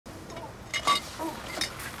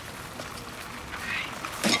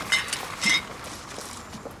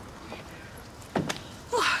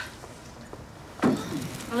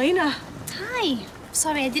Alina. Hi.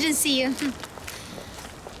 Sorry, I didn't see you.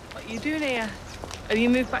 What are you doing here? Have you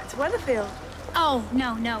moved back to Weatherfield? Oh,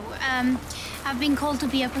 no. I've been called to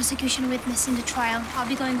be a prosecution witness in the trial. I'll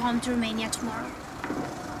be going home to Romania tomorrow.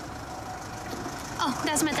 Oh,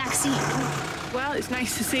 that's my taxi. Well, it's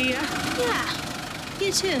nice to see you. Yeah,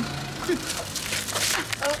 you too.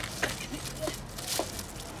 Oh.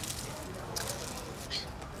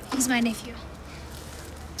 He's my nephew.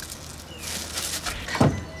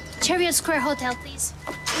 Chariot Square Hotel, please.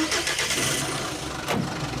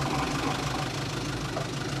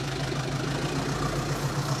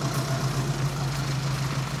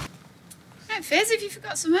 Right, Fizz, have you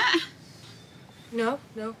forgot something? No.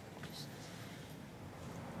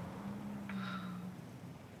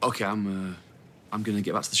 Okay, I'm gonna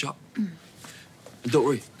get back to the shop. And don't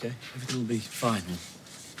worry, okay? Everything will be fine.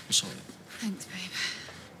 We'll sort it. Thanks, babe.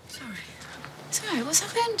 Sorry. It's all right, what's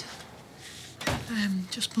happened?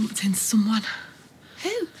 Just bumped into someone.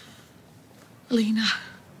 Who? Alina.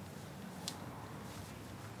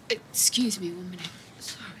 Excuse me 1 minute.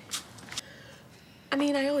 Sorry. I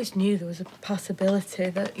mean, I always knew there was a possibility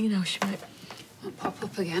that, you know, she might... Won't pop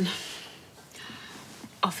up again.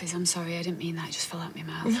 Fizz, I'm sorry, I didn't mean that. It just fell out my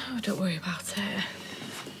mouth. No, don't worry about it.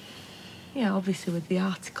 Yeah, obviously with the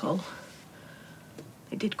article,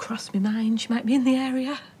 it did cross my mind. She might be in the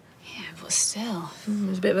area. Yeah, but still. It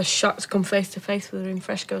was a bit of a shock to come face to face with her in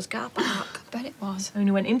Fresco's car park. I bet it was. I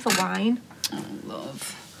only went in for wine. Oh,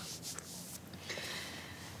 love.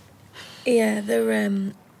 Yeah, there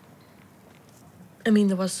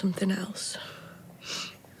was something else.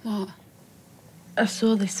 What? I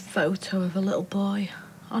saw this photo of a little boy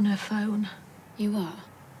on her phone. You what?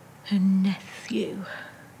 Her nephew.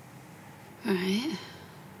 Right.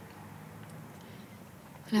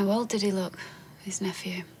 And how old did he look, his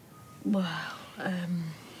nephew? Well,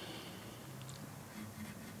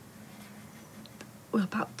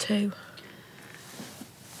 about 2.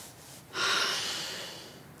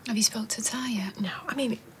 Have you spoke to Ty yet? No, I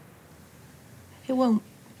mean, it won't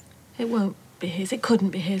be his. It couldn't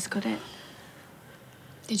be his, could it?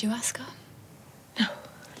 Did you ask her? No.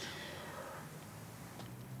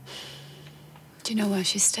 Do you know where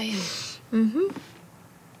she's staying? Mm-hmm.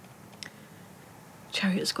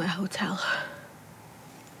 Chariot Square Hotel.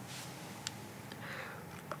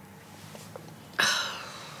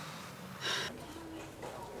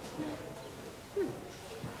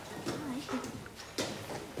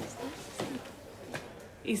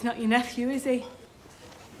 He's not your nephew, is he?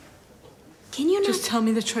 Can you not... Just tell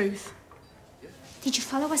me the truth. Did you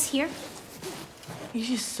follow us here? He's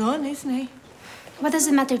your son, isn't he? What does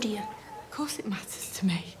it matter to you? Of course it matters to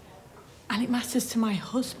me. And it matters to my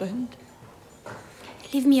husband.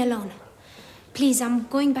 Leave me alone. Please, I'm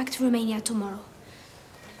going back to Romania tomorrow.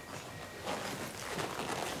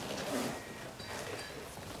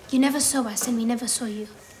 You never saw us and we never saw you.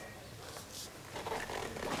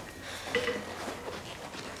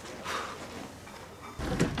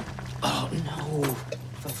 Oh, no.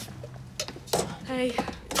 Hey.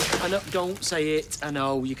 I know, don't say it. I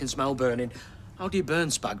know, you can smell burning. How do you burn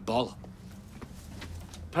spag bol?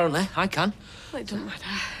 Apparently, I can. Well, it doesn't matter.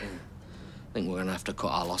 I think we're gonna have to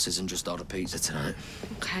cut our losses and just order pizza tonight.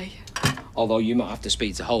 Okay. Although you might have to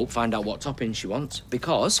speak to Hope, find out what toppings she wants,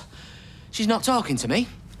 because she's not talking to me.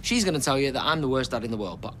 She's gonna tell you that I'm the worst dad in the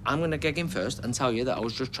world, but I'm gonna gig in first and tell you that I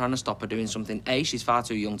was just trying to stop her doing something A, she's far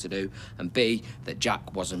too young to do, and B, that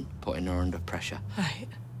Jack wasn't putting her under pressure. Right.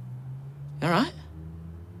 All right?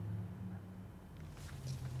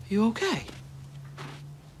 You okay?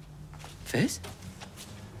 Fizz?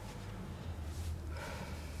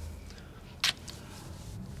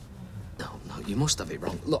 No, you must have it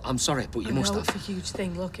wrong. Look, I'm sorry, but you must have. It's a huge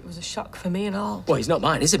thing. Look, it was a shock for me and all. Well, it's not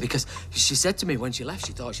mine, is it? Because she said to me when she left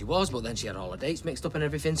she thought she was, but then she had all her dates mixed up and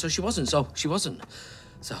everything, so she wasn't. So,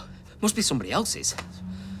 must be somebody else's.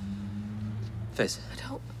 Fizz? I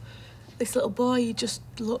don't... This little boy, he just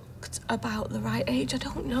looked about the right age. I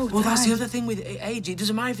don't know. Well, that's the other thing with age. It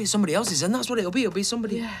doesn't matter if it's somebody else's, and that's what it'll be. It'll be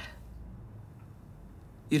somebody... Yeah.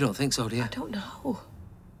 You don't think so, do you? I don't know.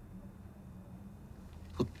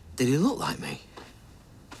 Well, did he look like me?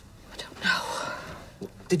 I don't know.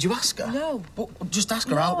 Did you ask her? No. Well, just ask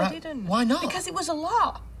her No, outright. I didn't. Why not? Because it was a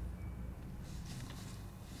lot.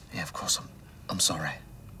 Yeah, of course, I'm sorry.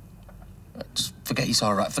 Just forget you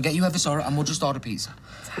saw her. Forget you ever saw her, and we'll just order pizza.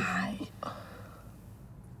 Ty.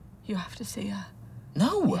 You have to see her.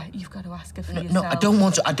 No. Yeah, you've got to ask her for yourself. No, I don't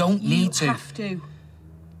want to. I don't need to. You have to.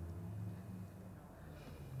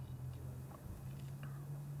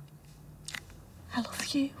 I love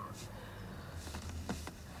you.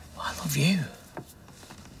 Well, I love you.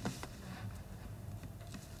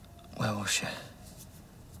 she?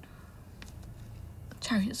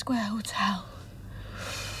 Chariot Square Hotel.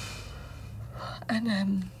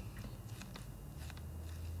 And,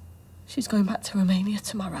 she's going back to Romania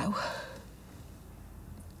tomorrow.